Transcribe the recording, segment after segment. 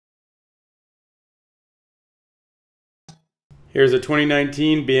Here's a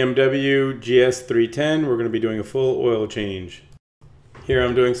 2019 BMW GS310. We're going to be doing a full oil change. Here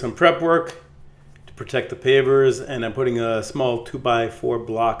I'm doing some prep work to protect the pavers, and I'm putting a small 2x4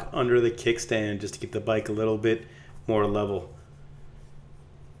 block under the kickstand just to keep the bike a little bit more level.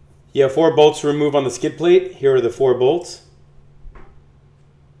 You have 4 bolts to remove on the skid plate. Here are the 4 bolts.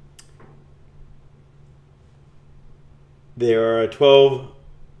 They are a 12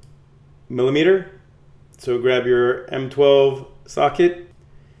 millimeter. So grab your M12 socket.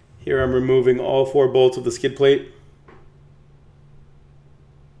 Here I'm removing all 4 bolts of the skid plate.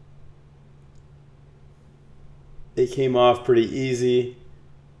 They came off pretty easy.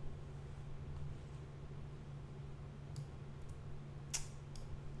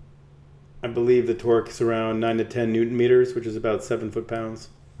 I believe the torque is around 9 to 10 Newton meters, which is about 7 foot-pounds.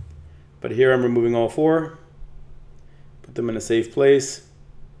 But here I'm removing all 4. Put them in a safe place.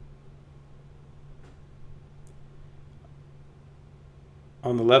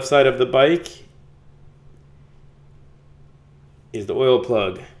 On the left side of the bike is the oil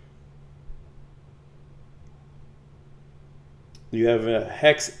plug. You have a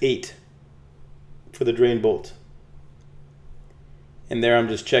hex 8 for the drain bolt. And there I'm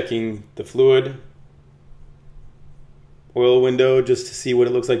just checking the fluid oil window just to see what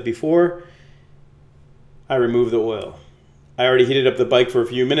it looks like before I remove the oil. I already heated up the bike for a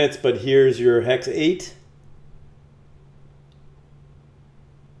few minutes, but here's your hex 8.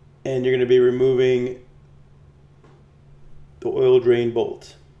 And you're going to be removing the oil drain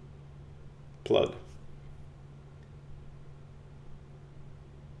bolt plug.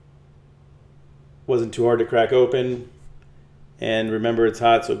 Wasn't too hard to crack open, and remember it's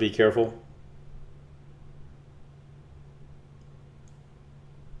hot, so be careful.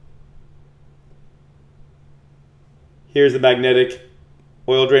 Here's the magnetic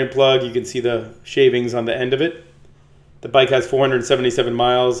oil drain plug. You can see the shavings on the end of it. The bike has 477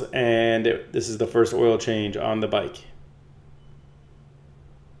 miles, and this is the first oil change on the bike.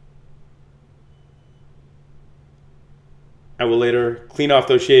 I will later clean off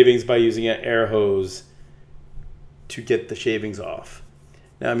those shavings by using an air hose to get the shavings off.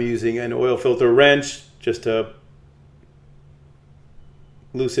 Now I'm using an oil filter wrench just to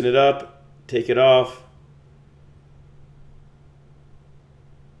loosen it up, take it off.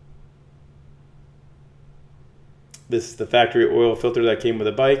 This is the factory oil filter that came with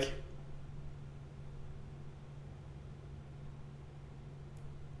the bike.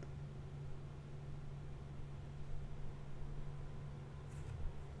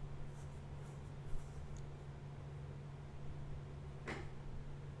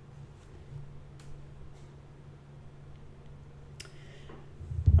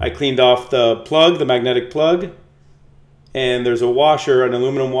 I cleaned off the plug, the magnetic plug, and there's a washer, an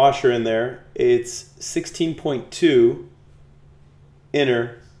aluminum washer in there. It's 16.2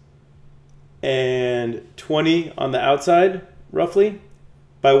 inner and 20 on the outside, roughly,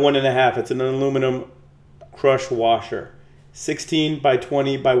 by 1.5. It's an aluminum crush washer. 16 by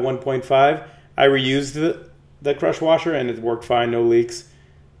 20 by 1.5. I reused the crush washer and it worked fine, no leaks.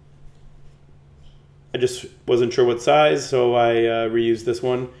 I just wasn't sure what size, so I reused this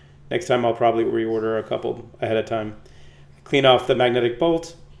one. Next time I'll probably reorder a couple ahead of time. Clean off the magnetic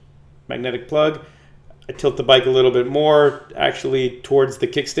bolt, magnetic plug. I tilt the bike a little bit more, actually towards the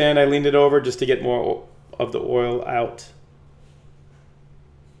kickstand. I leaned it over just to get more of the oil out.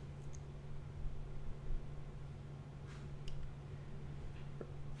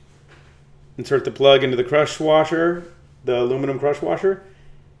 Insert the plug into the crush washer, the aluminum crush washer,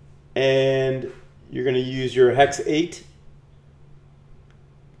 and you're going to use your hex 8,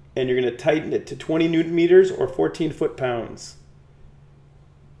 and you're going to tighten it to 20 Newton meters or 14 foot-pounds.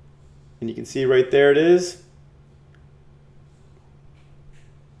 And you can see right there it is.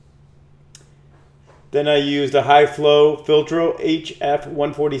 Then I used a HIFLO FILTRO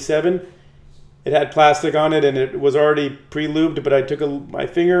HF147. It had plastic on it and it was already pre-lubed, but I took my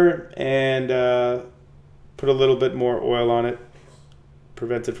finger and put a little bit more oil on it.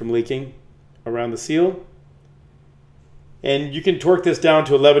 Prevents it from leaking around the seal. And you can torque this down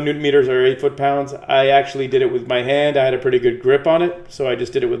to 11 Newton meters or 8 foot-pounds. I actually did it with my hand. I had a pretty good grip on it, so I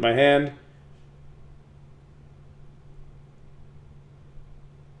just did it with my hand.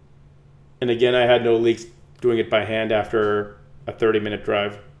 And again, I had no leaks doing it by hand after a 30-minute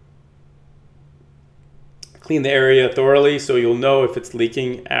drive. Clean the area thoroughly so you'll know if it's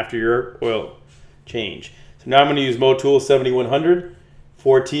leaking after your oil change. So now I'm going to use MOTUL 7100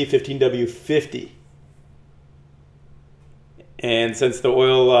 4T 15W50. And since the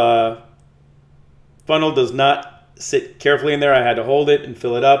oil funnel does not sit carefully in there, I had to hold it and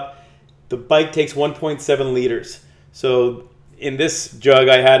fill it up. The bike takes 1.7 liters. So in this jug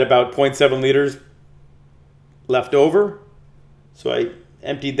I had about 0.7 liters left over, so I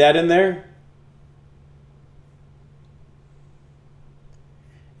emptied that in there.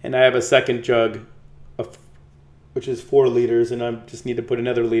 And I have a second jug of, which is 4 liters, and I just need to put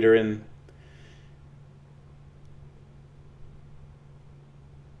another liter in.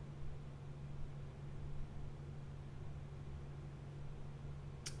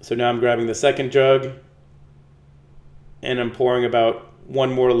 So now I'm grabbing the second jug and I'm pouring about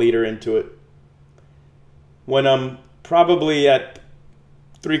 1 more liter into it. When I'm probably at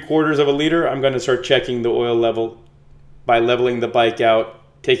 3/4 of a liter, I'm going to start checking the oil level by leveling the bike out,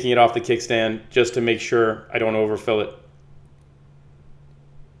 taking it off the kickstand just to make sure I don't overfill it.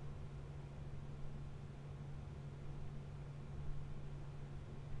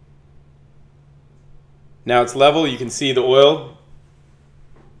 Now it's level, you can see the oil.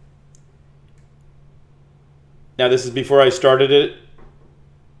 Now this is before I started it.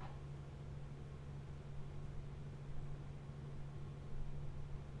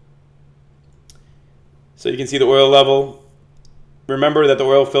 So you can see the oil level. Remember that the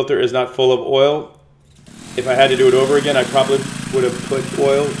oil filter is not full of oil. If I had to do it over again, I probably would have put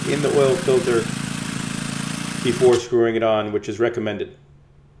oil in the oil filter before screwing it on, which is recommended.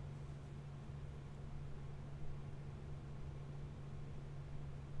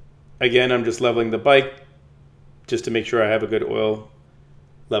 Again, I'm just leveling the bike just to make sure I have a good oil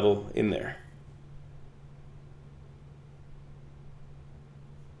level in there.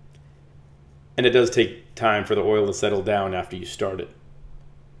 And it does take time for the oil to settle down after you start it.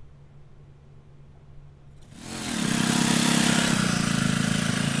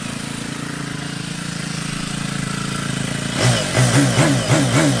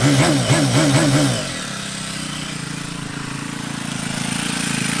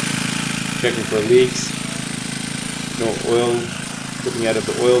 Checking for leaks. No oil dripping out of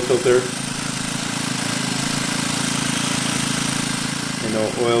the oil filter. And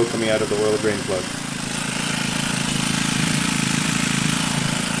no oil coming out of the oil drain plug.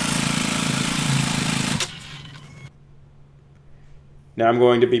 Now I'm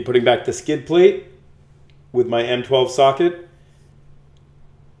going to be putting back the skid plate with my M12 socket.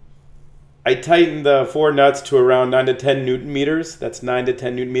 I tightened the 4 nuts to around 9 to 10 Newton meters. That's 9 to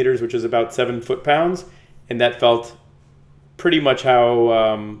 10 Newton meters, which is about 7 foot-pounds. And that felt pretty much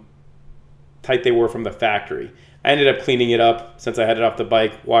how tight they were from the factory. I ended up cleaning it up since I had it off the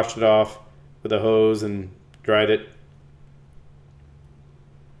bike, washed it off with a hose and dried it.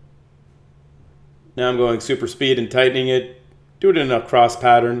 Now I'm going super speed and tightening it. Do it in a cross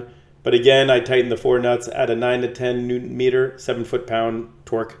pattern. But again, I tightened the 4 nuts at a 9 to 10 Newton meter, 7 foot-pound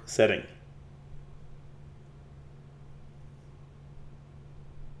torque setting.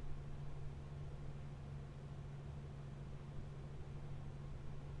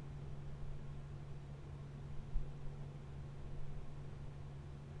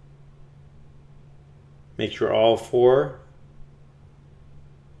 Make sure all 4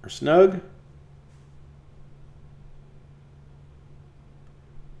 are snug.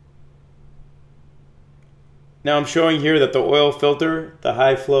 Now I'm showing here that the oil filter, the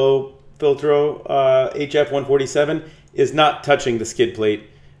HIFLO FILTRO HF147, is not touching the skid plate.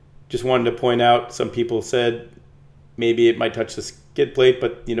 Just wanted to point out, some people said maybe it might touch the skid plate,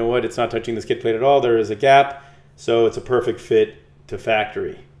 but you know what? It's not touching the skid plate at all. There is a gap, so it's a perfect fit to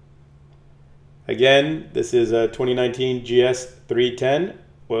factory. Again, this is a 2019 GS 310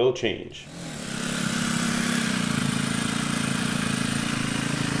 oil change.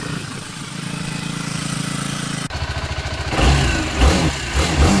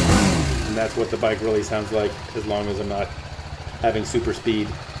 And that's what the bike really sounds like, as long as I'm not having super speed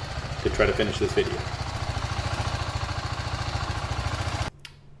to try to finish this video.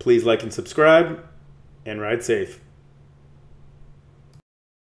 Please like and subscribe, and ride safe.